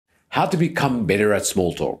How to become better at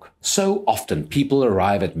small talk. So often people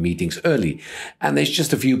arrive at meetings early and there's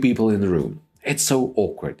just a few people in the room. It's so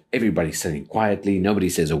awkward. Everybody's sitting quietly, nobody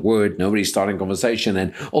says a word, nobody's starting conversation,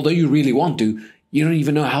 and although you really want to, you don't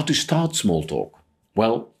even know how to start small talk.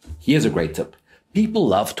 Well, here's a great tip. People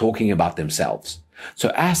love talking about themselves.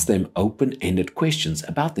 So ask them open-ended questions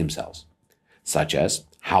about themselves, such as,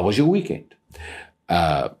 how was your weekend?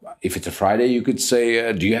 If it's a Friday, you could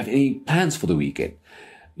say, do you have any plans for the weekend?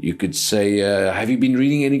 You could say, have you been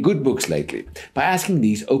reading any good books lately? By asking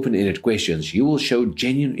these open-ended questions, you will show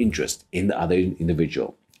genuine interest in the other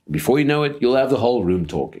individual. Before you know it, you'll have the whole room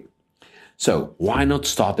talking. So why not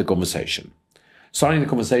start the conversation? Starting the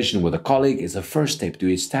conversation with a colleague is the first step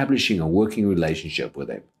to establishing a working relationship with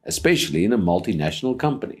them, especially in a multinational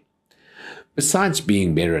company. Besides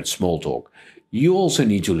being better at small talk, you also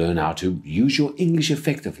need to learn how to use your English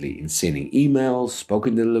effectively in sending emails,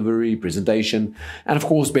 spoken delivery, presentation, and of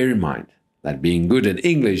course bear in mind that being good at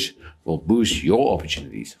English will boost your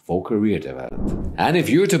opportunities for career development. And if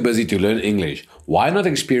you're too busy to learn English, why not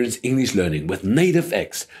experience English learning with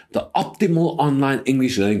NativeX, the optimal online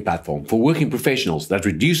English learning platform for working professionals that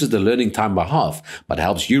reduces the learning time by half, but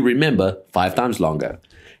helps you remember 5 times longer.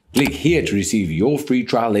 Click here to receive your free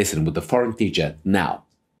trial lesson with the foreign teacher now.